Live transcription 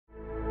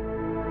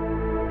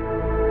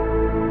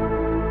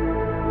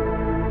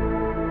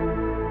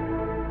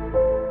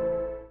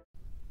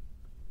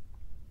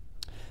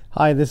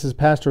Hi, this is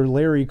Pastor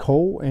Larry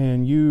Cole,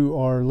 and you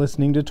are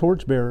listening to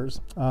Torchbearers.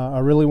 I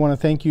really want to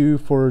thank you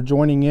for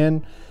joining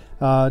in.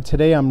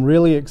 Today I'm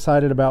really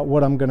excited about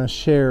what I'm going to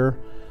share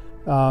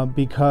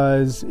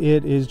because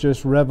it is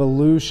just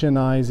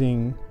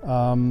revolutionizing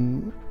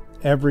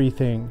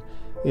everything.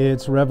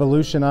 It's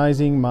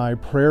revolutionizing my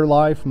prayer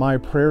life. My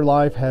prayer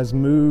life has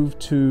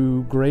moved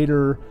to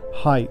greater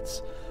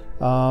heights,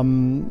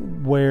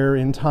 where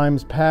in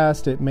times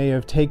past it may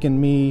have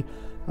taken me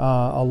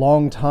a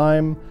long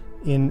time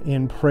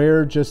in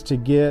prayer just to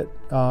get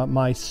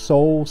my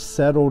soul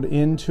settled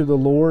into the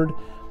Lord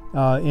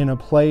in a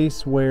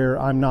place where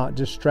I'm not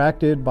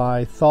distracted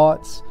by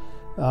thoughts,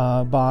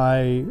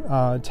 by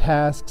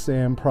tasks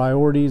and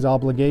priorities,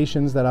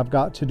 obligations that I've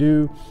got to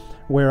do,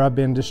 where I've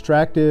been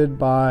distracted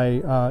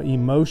by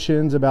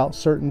emotions about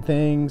certain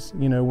things,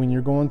 when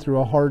you're going through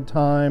a hard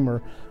time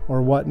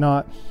or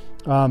whatnot.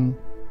 A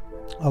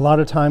lot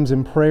of times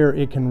in prayer,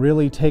 it can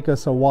really take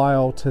us a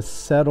while to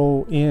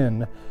settle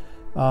in,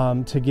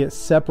 to get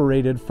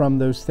separated from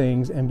those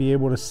things and be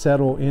able to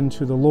settle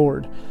into the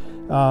Lord.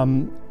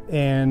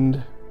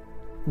 And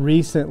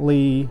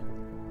recently,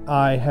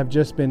 I have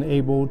just been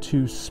able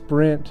to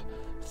sprint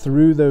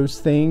through those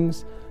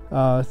things,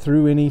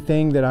 through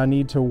anything that I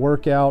need to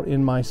work out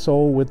in my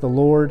soul with the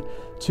Lord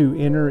to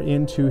enter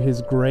into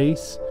His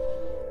grace.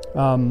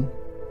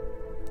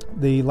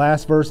 The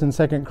last verse in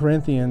 2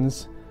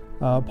 Corinthians,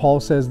 Paul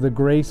says, "The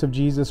grace of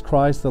Jesus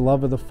Christ, the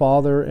love of the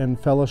Father, and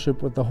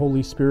fellowship with the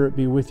Holy Spirit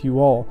be with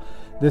you all."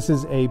 This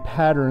is a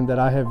pattern that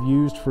I have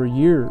used for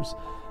years,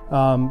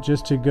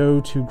 just to go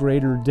to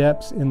greater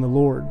depths in the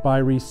Lord. By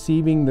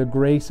receiving the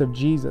grace of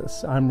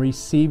Jesus, I'm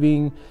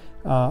receiving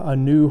a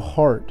new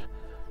heart.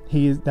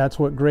 That's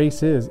what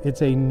grace is.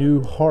 It's a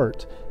new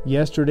heart.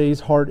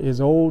 Yesterday's heart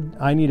is old.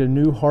 I need a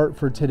new heart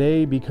for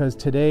today, because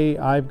today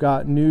I've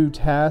got new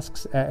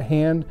tasks at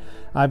hand.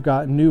 I've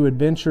got new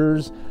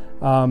adventures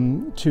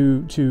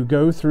to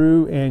go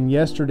through, and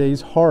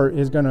yesterday's heart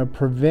is going to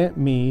prevent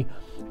me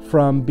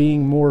from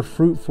being more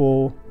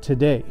fruitful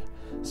today.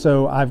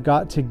 So I've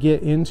got to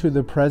get into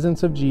the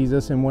presence of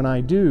Jesus, and when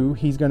I do,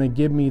 He's going to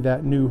give me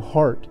that new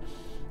heart.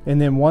 And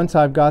then once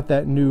I've got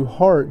that new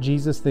heart,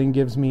 Jesus then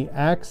gives me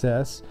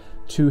access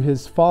to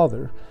His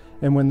Father.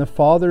 And when the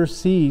Father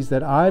sees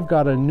that I've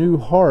got a new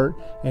heart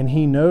and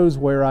He knows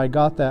where I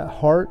got that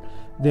heart,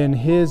 then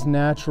His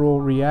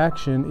natural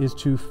reaction is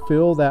to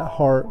fill that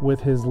heart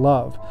with His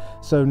love.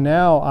 So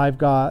now I've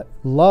got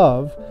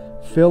love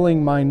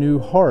filling my new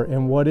heart.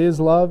 And what is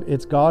love?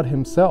 It's God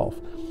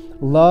Himself.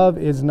 Love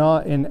is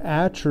not an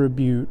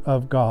attribute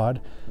of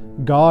God.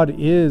 God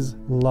is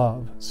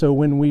love. So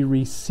when we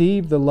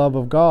receive the love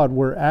of God,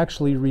 we're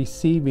actually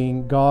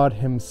receiving God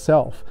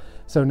Himself.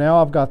 So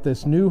now I've got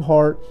this new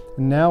heart.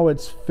 Now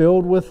it's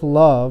filled with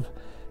love.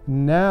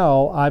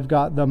 Now I've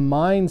got the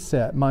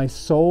mindset. My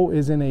soul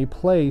is in a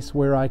place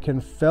where I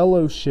can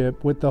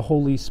fellowship with the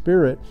Holy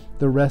Spirit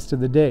the rest of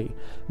the day.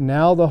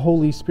 Now the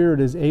Holy Spirit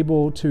is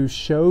able to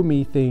show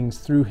me things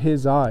through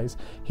His eyes.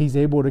 He's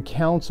able to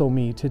counsel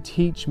me, to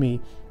teach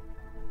me.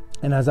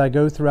 And as I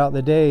go throughout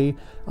the day,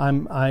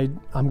 I'm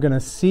going to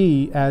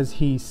see as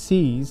He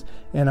sees,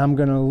 and I'm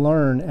going to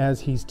learn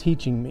as He's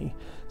teaching me.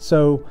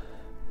 So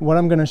what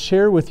I'm going to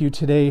share with you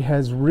today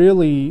has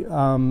really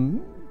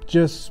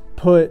just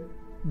put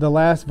the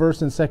last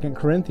verse in 2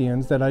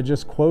 Corinthians that I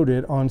just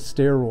quoted on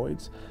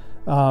steroids.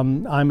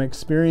 I'm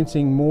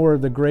experiencing more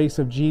of the grace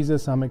of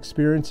Jesus. I'm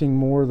experiencing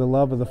more of the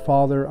love of the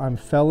Father. I'm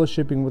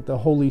fellowshipping with the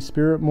Holy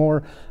Spirit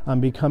more.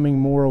 I'm becoming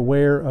more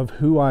aware of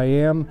who I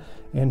am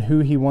and who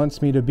He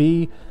wants me to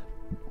be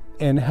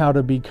and how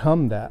to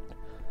become that.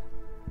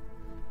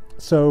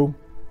 So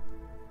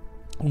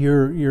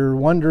you're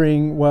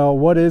wondering, well,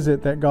 what is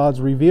it that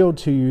God's revealed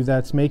to you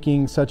that's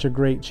making such a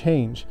great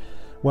change?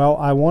 Well,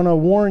 I want to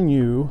warn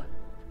you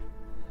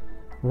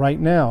right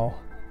now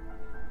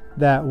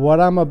that what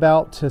I'm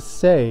about to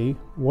say,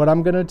 what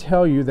I'm going to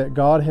tell you that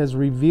God has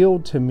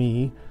revealed to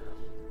me,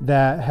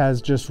 that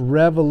has just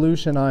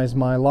revolutionized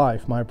my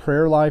life. My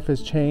prayer life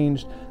has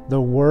changed.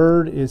 The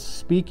Word is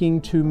speaking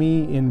to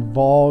me in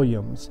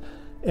volumes.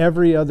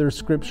 Every other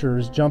scripture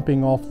is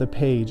jumping off the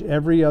page.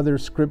 Every other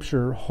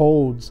scripture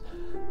holds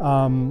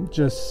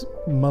just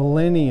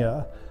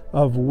millennia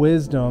of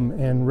wisdom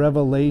and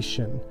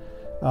revelation.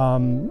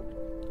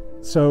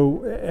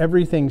 So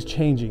everything's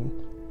changing.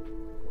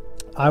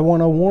 I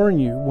want to warn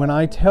you, when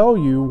I tell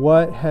you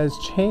what has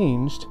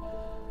changed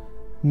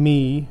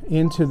me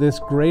into this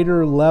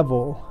greater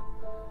level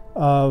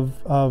of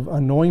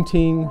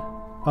anointing,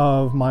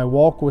 of my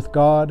walk with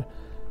God,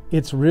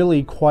 it's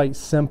really quite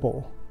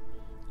simple.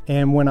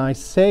 And when I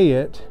say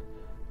it,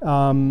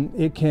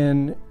 it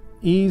can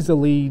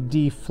easily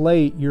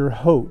deflate your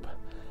hope.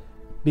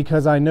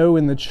 Because I know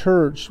in the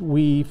church,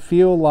 we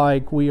feel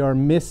like we are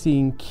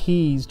missing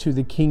keys to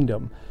the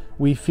kingdom.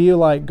 We feel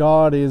like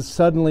God is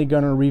suddenly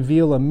going to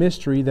reveal a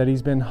mystery that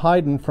He's been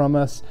hiding from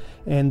us,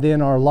 and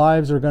then our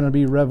lives are going to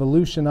be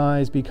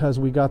revolutionized because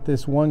we got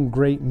this one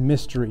great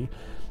mystery.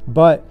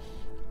 But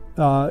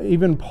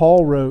even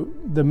Paul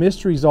wrote, the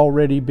mystery's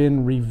already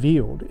been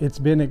revealed. It's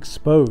been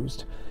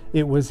exposed.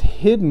 It was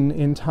hidden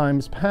in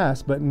times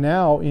past, but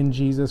now in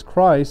Jesus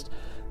Christ,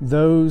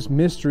 those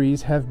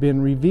mysteries have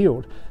been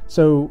revealed.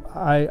 So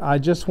I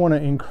just want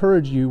to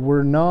encourage you,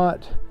 we're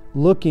not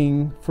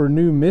looking for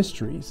new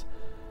mysteries.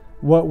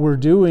 What we're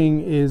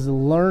doing is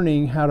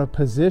learning how to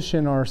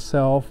position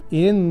ourselves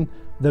in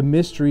the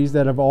mysteries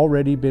that have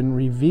already been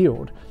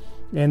revealed.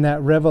 And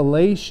that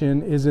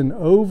revelation is an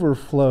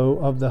overflow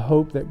of the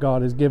hope that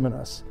God has given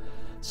us.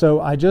 So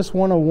I just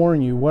want to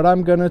warn you, what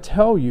I'm going to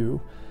tell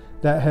you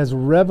that has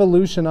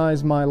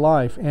revolutionized my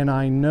life, and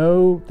I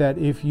know that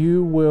if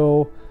you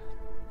will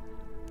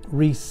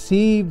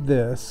receive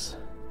this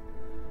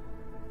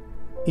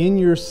in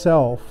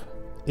yourself,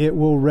 it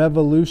will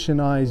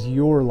revolutionize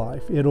your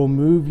life. It'll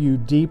move you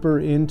deeper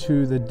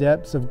into the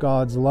depths of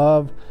God's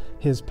love,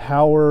 His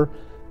power,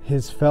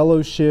 His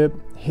fellowship,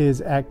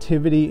 His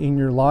activity in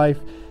your life.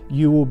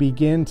 You will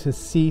begin to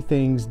see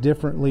things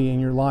differently in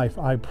your life.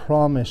 I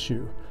promise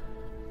you.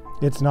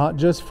 It's not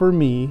just for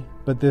me,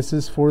 but this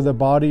is for the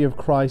body of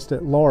Christ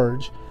at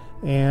large.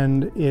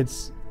 And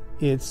it's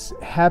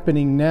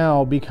happening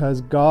now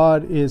because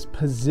God is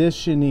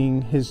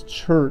positioning His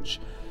church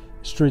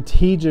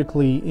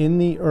strategically in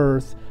the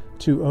earth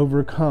to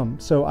overcome.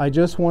 So I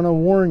just want to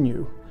warn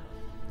you.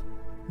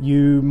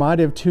 You might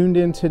have tuned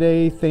in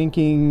today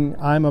thinking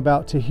I'm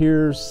about to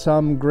hear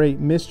some great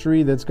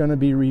mystery that's going to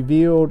be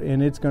revealed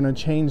and it's going to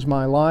change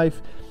my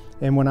life.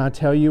 And when I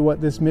tell you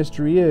what this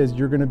mystery is,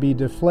 you're going to be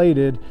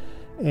deflated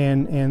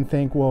and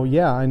think, well,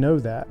 yeah, I know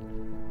that.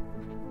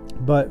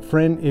 But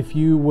friend, if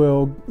you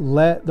will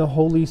let the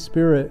Holy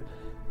Spirit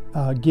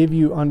give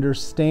you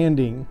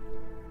understanding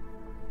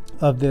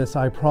of this,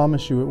 I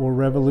promise you it will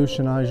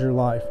revolutionize your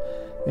life.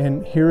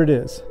 And here it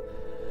is.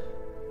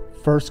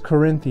 1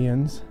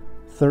 Corinthians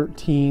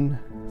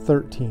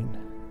 13:13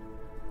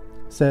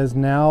 says,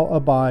 now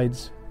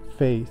abides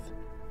faith,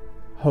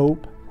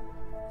 hope,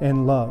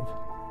 and love,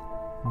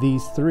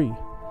 these three.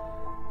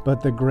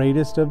 But the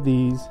greatest of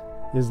these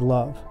is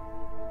love.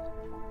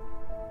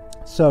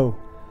 So,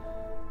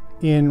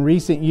 in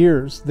recent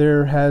years,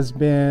 there has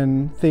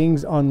been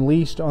things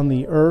unleashed on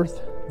the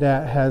earth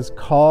that has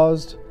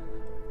caused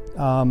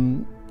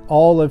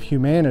all of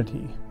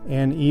humanity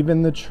and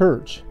even the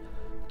church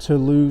to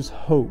lose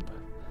hope.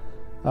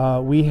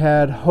 We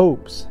had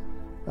hopes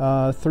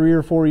 3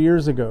 or 4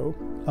 years ago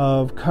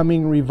of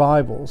coming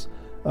revivals,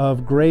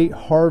 of great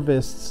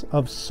harvests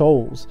of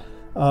souls,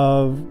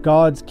 of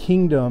God's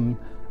kingdom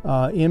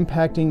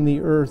impacting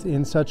the earth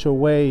in such a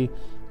way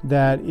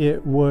that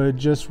it would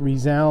just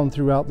resound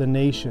throughout the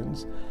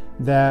nations.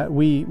 That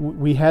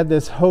we had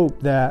this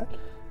hope that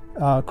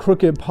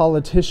crooked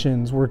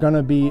politicians were going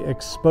to be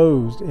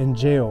exposed and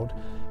jailed.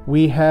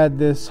 We had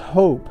this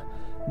hope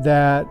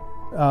that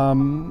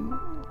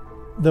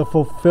the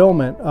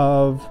fulfillment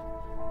of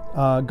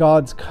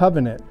God's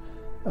covenant,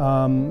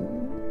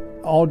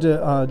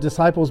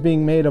 disciples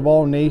being made of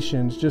all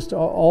nations, just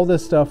all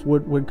this stuff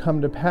would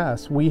come to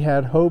pass. We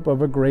had hope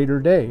of a greater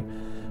day.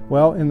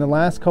 Well, in the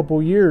last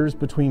couple years,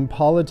 between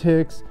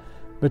politics,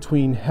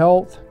 between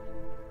health,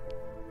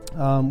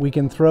 we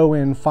can throw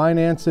in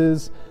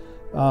finances,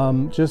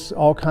 just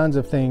all kinds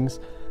of things,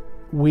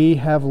 we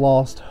have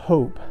lost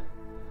hope.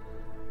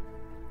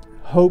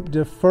 Hope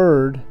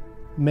deferred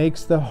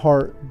makes the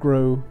heart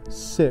grow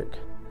sick.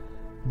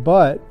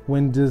 But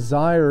when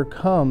desire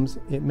comes,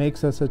 it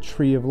makes us a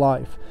tree of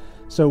life.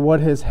 So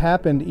what has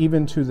happened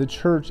even to the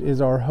church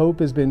is our hope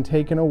has been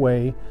taken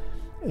away,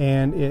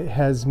 and it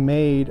has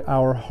made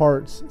our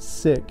hearts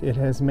sick. It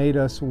has made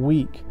us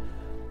weak.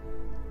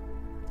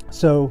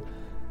 So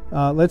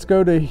let's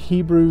go to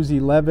Hebrews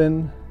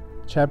 11,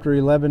 chapter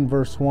 11,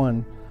 verse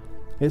 1.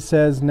 It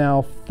says,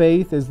 now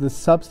faith is the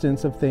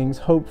substance of things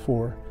hoped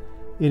for.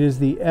 It is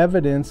the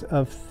evidence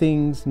of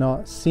things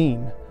not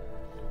seen.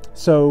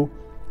 So,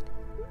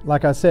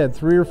 like I said,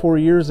 3 or 4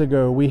 years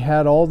ago, we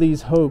had all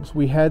these hopes,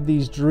 we had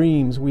these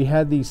dreams, we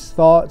had these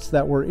thoughts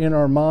that were in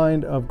our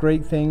mind of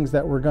great things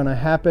that were going to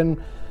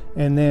happen,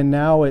 and then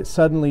now it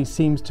suddenly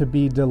seems to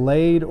be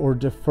delayed or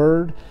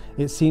deferred.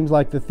 It seems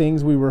like the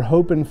things we were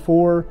hoping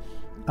for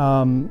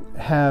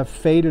have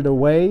faded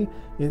away.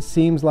 It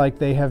seems like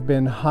they have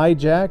been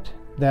hijacked,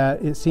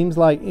 that it seems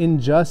like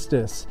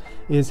injustice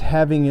is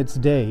having its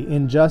day.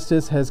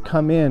 Injustice has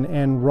come in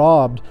and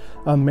robbed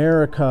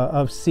America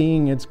of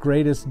seeing its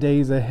greatest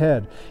days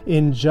ahead.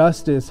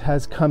 Injustice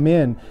has come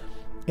in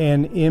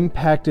and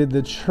impacted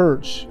the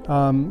church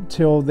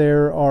till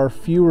there are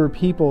fewer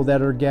people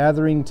that are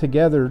gathering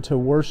together to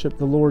worship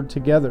the Lord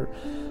together.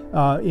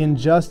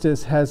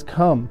 Injustice has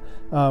come.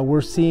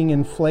 We're seeing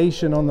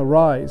inflation on the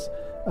rise.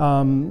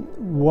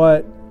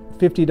 What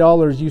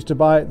 $50 used to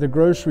buy at the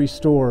grocery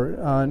store,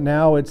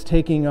 now it's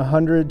taking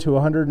 $100 to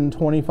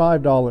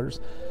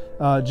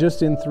 $125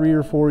 just in 3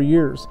 or 4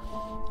 years.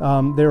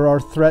 There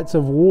are threats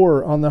of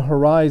war on the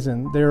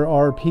horizon. There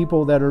are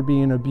people that are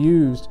being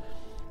abused.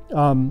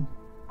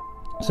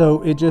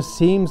 So it just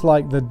seems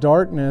like the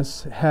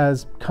darkness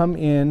has come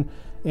in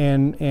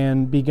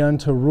and begun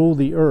to rule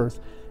the earth.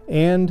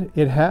 And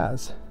it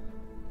has.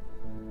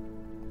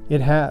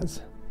 It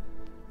has.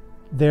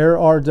 There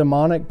are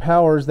demonic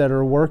powers that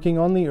are working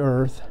on the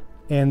earth,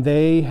 and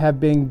they have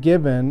been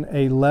given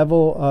a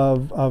level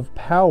of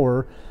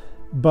power,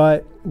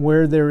 but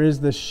where there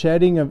is the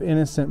shedding of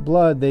innocent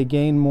blood, they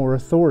gain more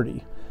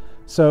authority.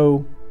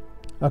 So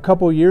a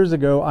couple years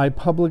ago, I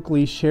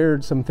publicly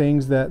shared some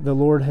things that the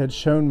Lord had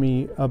shown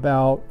me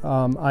about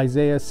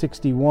Isaiah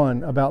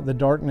 61, about the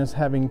darkness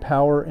having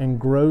power and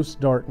gross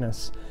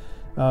darkness.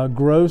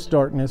 Gross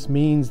darkness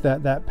means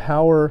that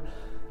power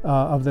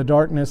of the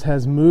darkness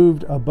has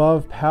moved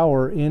above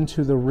power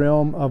into the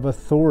realm of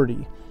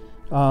authority.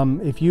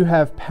 If you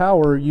have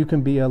power, you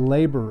can be a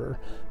laborer.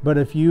 But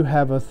if you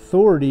have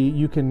authority,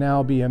 you can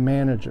now be a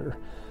manager.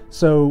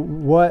 So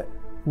what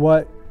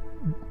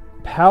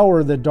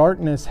power the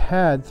darkness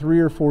had 3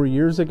 or 4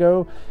 years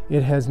ago,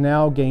 it has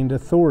now gained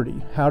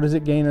authority. How does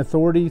it gain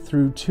authority?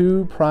 Through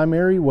two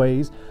primary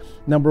ways.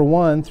 Number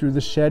one, through the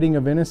shedding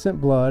of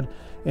innocent blood.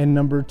 And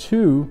number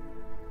two,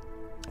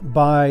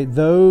 by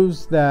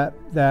those that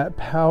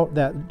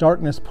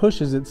darkness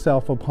pushes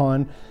itself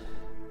upon.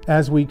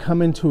 As we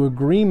come into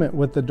agreement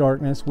with the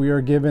darkness, we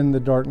are given the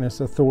darkness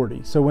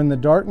authority. So when the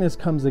darkness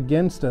comes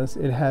against us,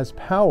 it has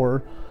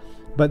power,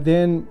 but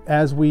then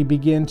as we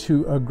begin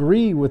to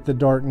agree with the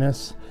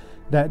darkness,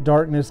 that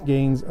darkness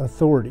gains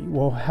authority.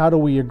 Well, how do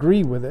we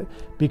agree with it?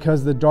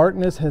 Because the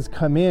darkness has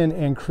come in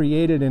and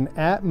created an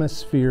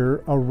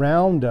atmosphere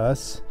around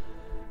us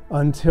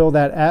until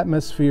that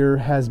atmosphere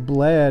has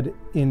bled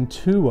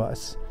into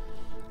us.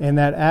 And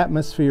that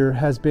atmosphere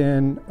has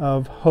been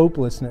of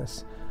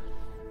hopelessness.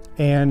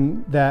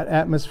 And that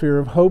atmosphere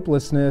of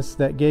hopelessness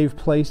that gave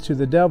place to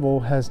the devil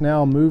has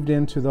now moved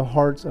into the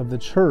hearts of the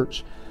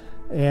church.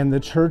 And the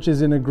church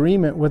is in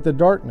agreement with the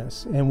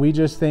darkness. And we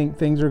just think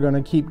things are going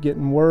to keep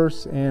getting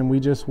worse. And we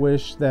just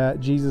wish that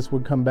Jesus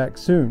would come back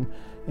soon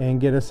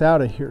and get us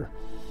out of here.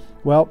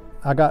 Well,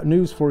 I got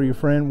news for you,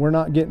 friend. We're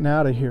not getting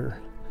out of here.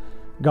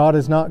 God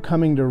is not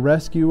coming to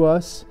rescue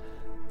us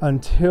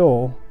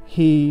until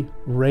He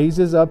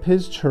raises up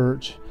His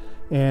church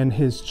and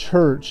His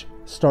church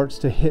starts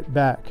to hit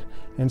back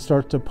and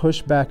starts to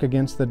push back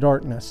against the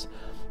darkness.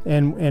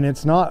 And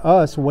it's not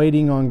us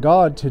waiting on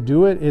God to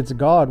do it, it's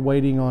God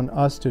waiting on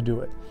us to do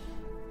it.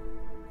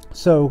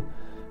 So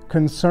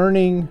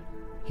concerning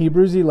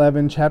Hebrews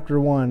 11, chapter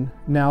 1,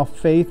 now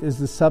faith is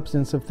the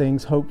substance of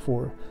things hoped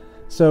for.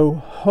 So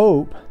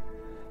hope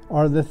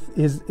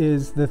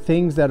is the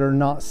things that are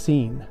not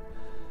seen.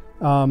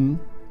 The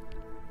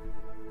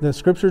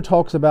scripture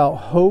talks about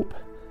hope.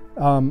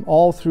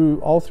 All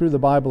through the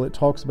Bible, it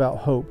talks about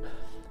hope.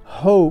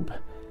 Hope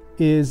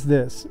is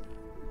this.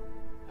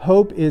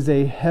 Hope is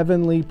a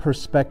heavenly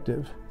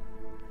perspective.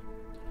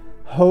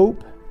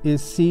 Hope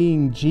is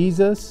seeing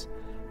Jesus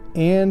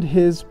and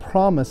His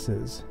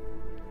promises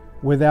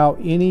without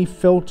any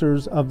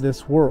filters of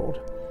this world.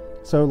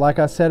 So like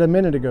I said a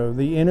minute ago,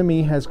 the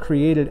enemy has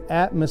created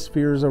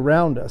atmospheres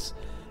around us.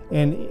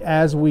 And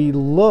as we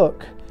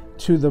look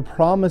to the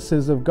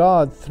promises of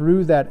God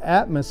through that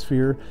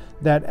atmosphere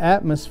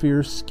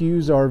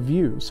skews our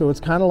view. So it's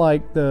kind of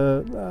like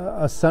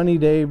a sunny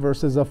day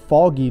versus a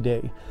foggy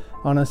day.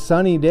 On a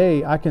sunny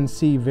day, I can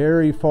see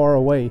very far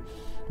away.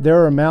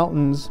 There are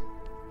mountains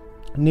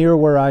near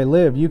where I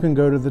live. You can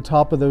go to the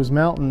top of those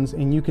mountains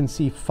and you can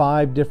see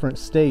 5 different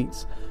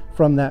states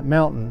from that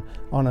mountain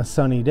on a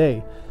sunny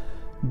day.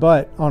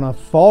 But on a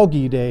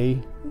foggy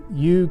day,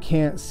 you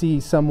can't see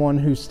someone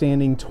who's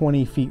standing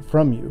 20 feet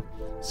from you.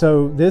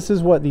 So this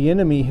is what the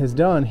enemy has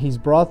done. He's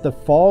brought the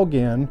fog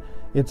in,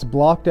 it's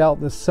blocked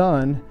out the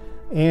sun,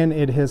 and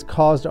it has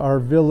caused our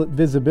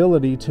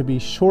visibility to be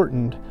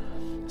shortened,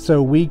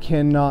 so we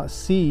cannot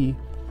see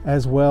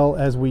as well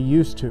as we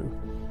used to.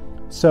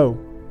 So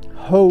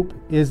hope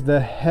is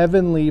the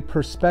heavenly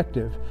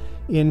perspective.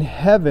 In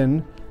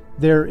heaven,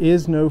 there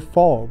is no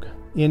fog.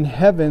 In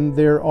heaven,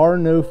 there are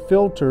no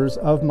filters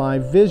of my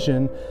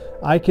vision.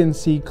 I can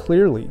see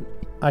clearly.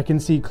 I can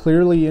see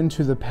clearly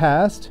into the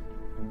past.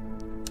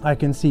 I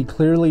can see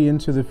clearly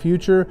into the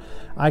future.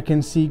 I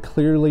can see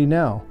clearly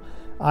now.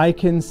 I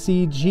can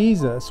see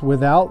Jesus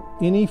without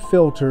any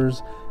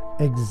filters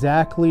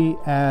exactly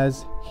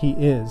as He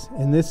is.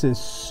 And this is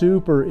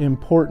super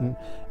important.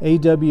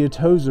 A.W.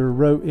 Tozer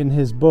wrote in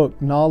his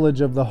book, Knowledge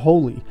of the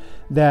Holy,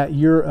 that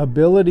your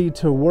ability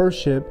to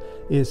worship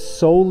is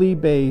solely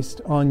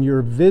based on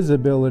your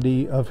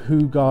visibility of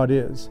who God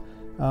is.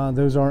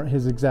 Those aren't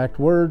his exact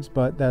words,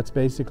 but that's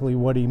basically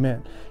what he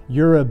meant.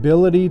 Your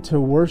ability to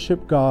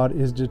worship God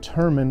is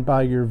determined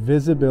by your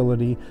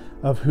visibility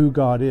of who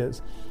God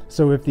is.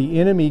 So if the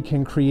enemy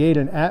can create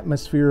an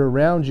atmosphere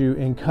around you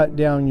and cut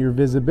down your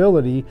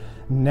visibility,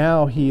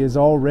 now he has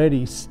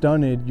already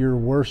stunted your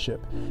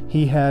worship.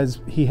 He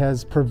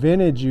has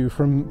prevented you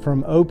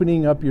from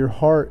opening up your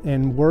heart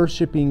and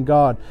worshiping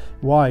God.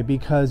 Why?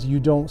 Because you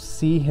don't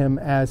see Him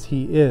as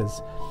He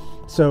is.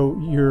 So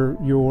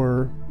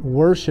your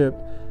worship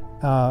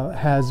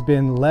has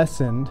been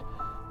lessened,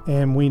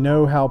 and we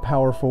know how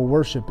powerful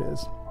worship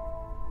is.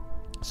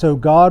 So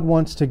God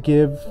wants to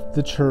give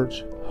the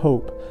church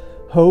hope.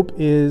 Hope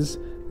is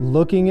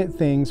looking at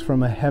things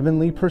from a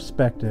heavenly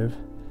perspective,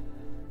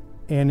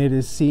 and it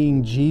is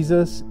seeing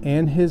Jesus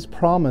and his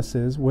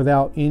promises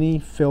without any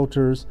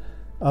filters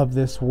of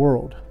this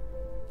world.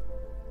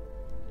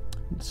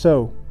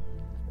 So,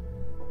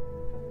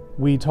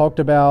 we talked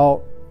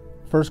about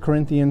 1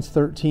 Corinthians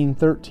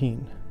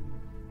 13:13.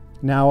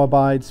 Now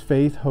abides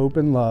faith, hope,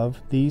 and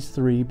love, these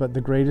three, but the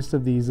greatest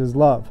of these is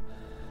love.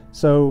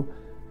 So,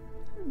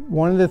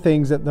 one of the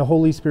things that the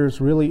Holy Spirit's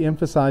really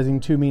emphasizing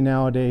to me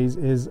nowadays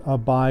is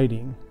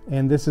abiding.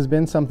 And this has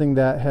been something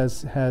that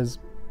has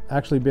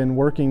actually been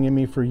working in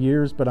me for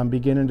years, but I'm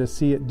beginning to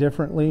see it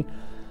differently.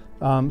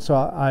 So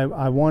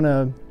I want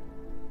to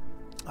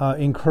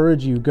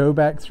encourage you, go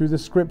back through the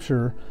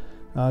Scripture,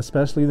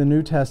 especially the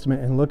New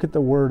Testament, and look at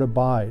the word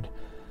abide.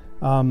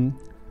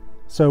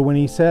 So when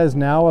he says,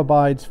 now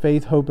abides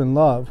faith, hope, and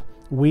love,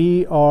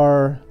 we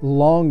are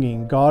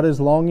longing, God is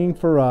longing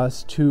for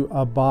us to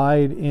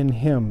abide in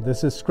him.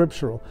 This is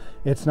scriptural.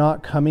 It's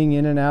not coming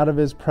in and out of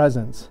his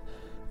presence.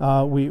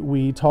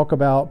 We talk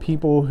about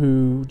people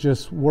who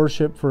just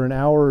worship for an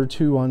hour or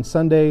two on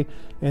Sunday,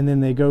 and then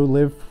they go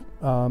live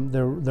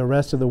the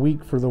rest of the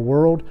week for the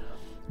world.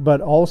 But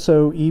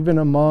also even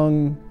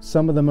among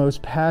some of the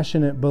most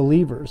passionate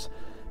believers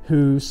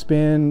who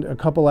spend a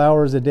couple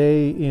hours a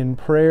day in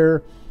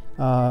prayer,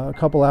 a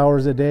couple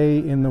hours a day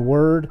in the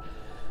Word,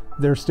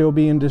 they're still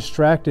being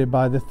distracted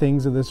by the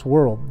things of this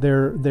world.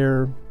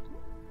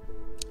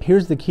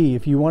 Here's the key.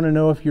 If you want to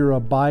know if you're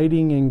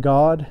abiding in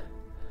God,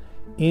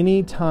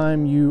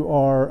 anytime you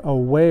are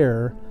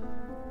aware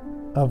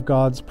of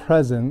God's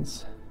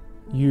presence,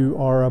 you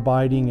are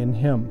abiding in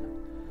him.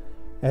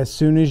 As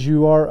soon as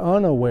you are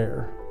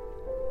unaware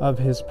of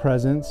his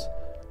presence,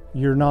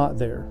 you're not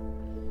there.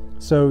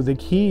 So the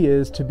key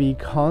is to be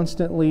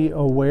constantly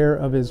aware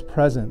of his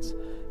presence,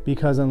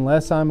 because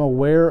unless I'm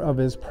aware of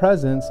his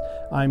presence,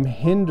 I'm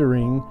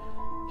hindering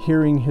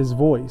hearing his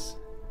voice.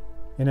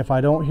 And if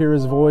I don't hear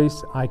his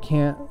voice, I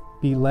can't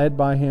be led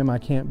by him, I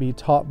can't be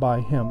taught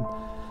by him.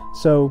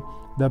 So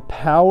the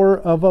power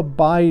of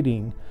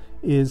abiding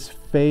is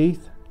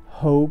faith,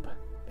 hope,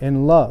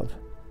 and love.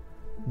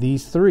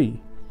 These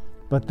three.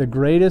 But the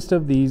greatest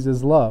of these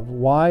is love.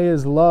 Why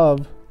is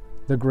love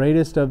the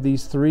greatest of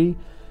these three?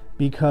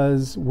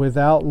 Because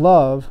without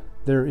love,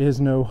 there is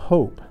no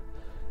hope.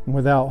 And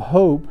without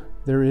hope,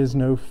 there is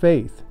no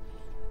faith.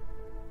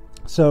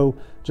 So,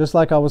 just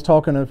like I was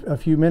talking a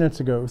few minutes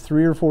ago,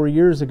 3 or 4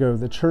 years ago,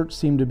 the church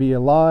seemed to be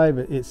alive.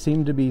 It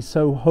seemed to be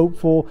so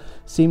hopeful,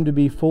 seemed to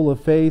be full of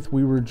faith.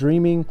 We were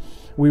dreaming,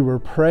 we were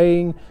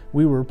praying,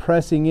 we were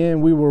pressing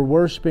in, we were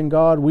worshiping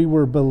God, we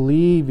were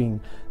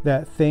believing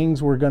that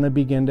things were going to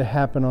begin to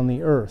happen on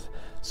the earth.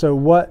 So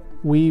what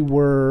we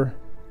were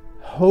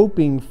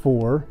hoping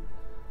for,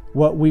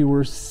 what we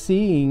were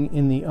seeing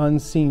in the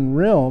unseen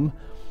realm,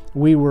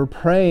 we were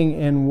praying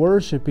and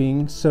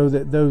worshiping so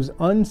that those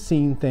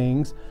unseen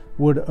things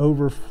would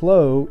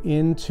overflow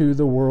into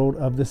the world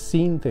of the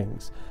seen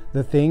things.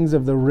 The things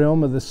of the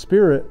realm of the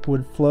Spirit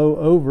would flow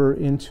over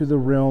into the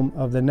realm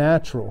of the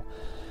natural.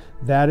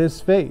 That is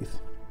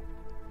faith.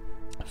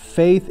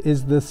 Faith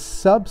is the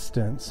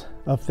substance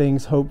of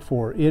things hoped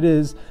for. It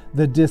is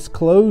the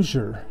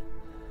disclosure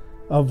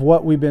of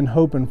what we've been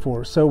hoping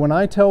for. So when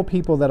I tell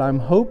people that I'm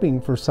hoping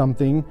for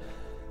something,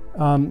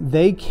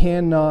 they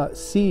cannot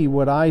see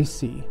what I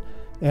see.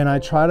 And I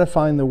try to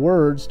find the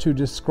words to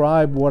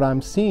describe what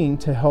I'm seeing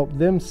to help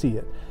them see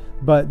it.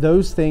 But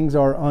those things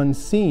are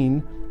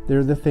unseen.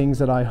 They're the things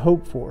that I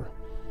hope for.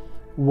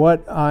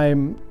 What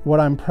I'm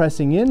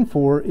pressing in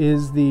for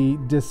is the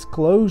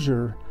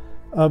disclosure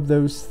of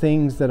those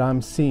things that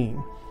I'm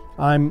seeing.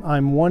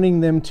 I'm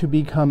wanting them to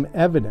become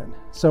evident.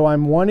 So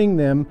I'm wanting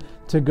them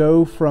to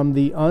go from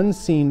the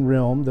unseen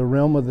realm, the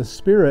realm of the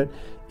Spirit,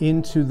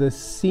 into the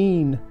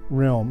seen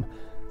realm,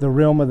 the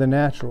realm of the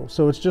natural.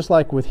 So it's just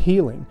like with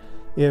healing.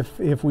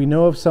 If we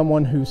know of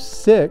someone who's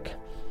sick,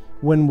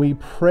 when we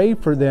pray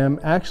for them,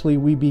 actually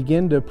we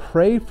begin to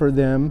pray for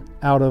them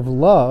out of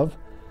love,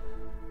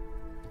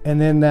 and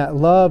then that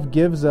love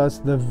gives us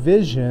the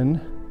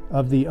vision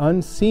of the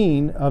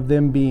unseen of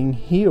them being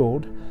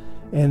healed,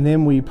 and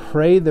then we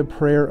pray the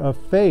prayer of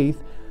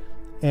faith,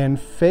 and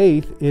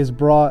faith is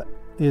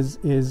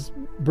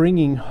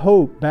bringing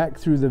hope back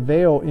through the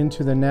veil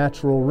into the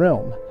natural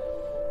realm.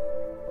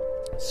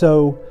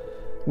 So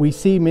we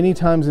see many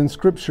times in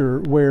Scripture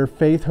where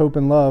faith, hope,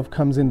 and love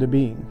comes into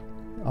being.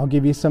 I'll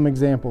give you some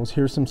examples.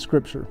 Here's some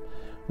Scripture.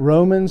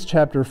 Romans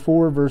chapter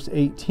 4 verse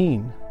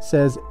 18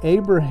 says,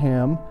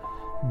 Abraham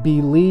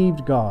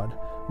believed God.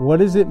 What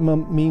does it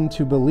mean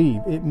to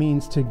believe? It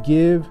means to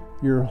give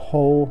your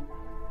whole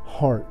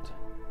heart.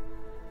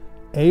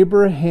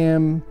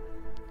 Abraham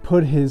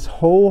put his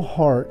whole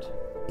heart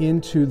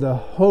into the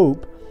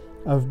hope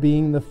of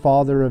being the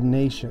father of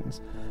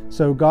nations.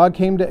 So God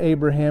came to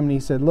Abraham and he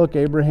said, look,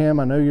 Abraham,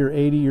 I know you're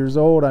 80 years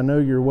old. I know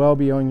you're well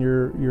beyond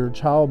your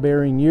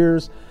childbearing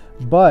years,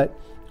 but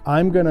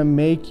I'm going to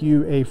make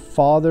you a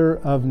father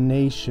of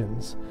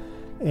nations.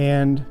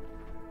 And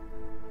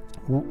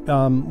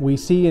We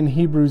see in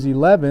Hebrews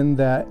 11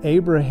 that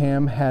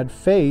Abraham had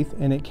faith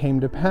and it came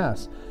to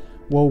pass.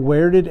 Well,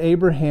 where did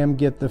Abraham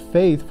get the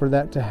faith for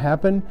that to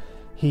happen?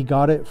 He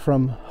got it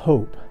from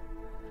hope.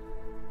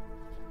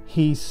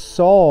 He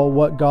saw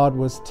what God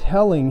was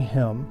telling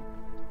him.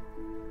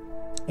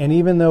 And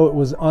even though it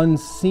was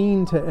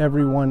unseen to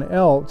everyone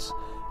else,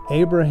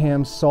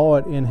 Abraham saw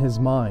it in his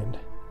mind.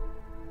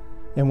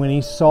 And when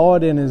he saw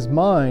it in his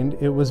mind,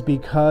 it was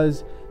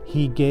because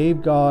he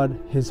gave God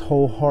his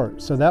whole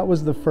heart. So that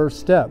was the first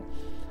step.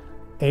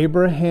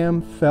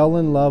 Abraham fell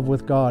in love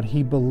with God.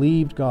 He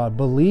believed God.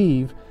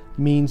 Believe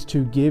means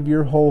to give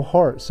your whole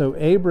heart. So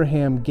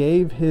Abraham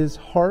gave his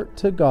heart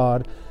to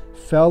God,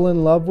 fell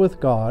in love with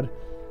God.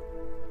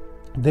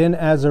 Then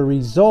as a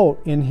result,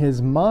 in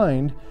his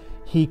mind,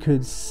 he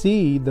could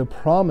see the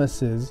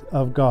promises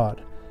of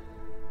God.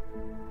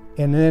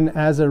 And then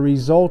as a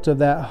result of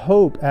that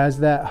hope, as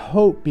that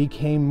hope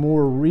became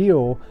more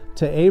real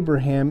to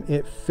Abraham,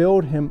 it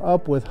filled him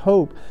up with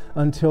hope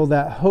until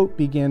that hope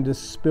began to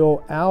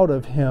spill out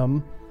of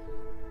him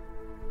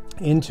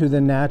into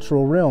the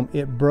natural realm.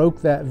 It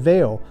broke that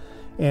veil.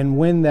 And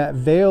when that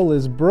veil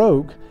is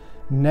broke,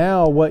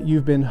 now what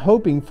you've been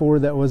hoping for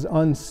that was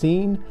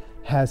unseen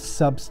has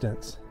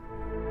substance.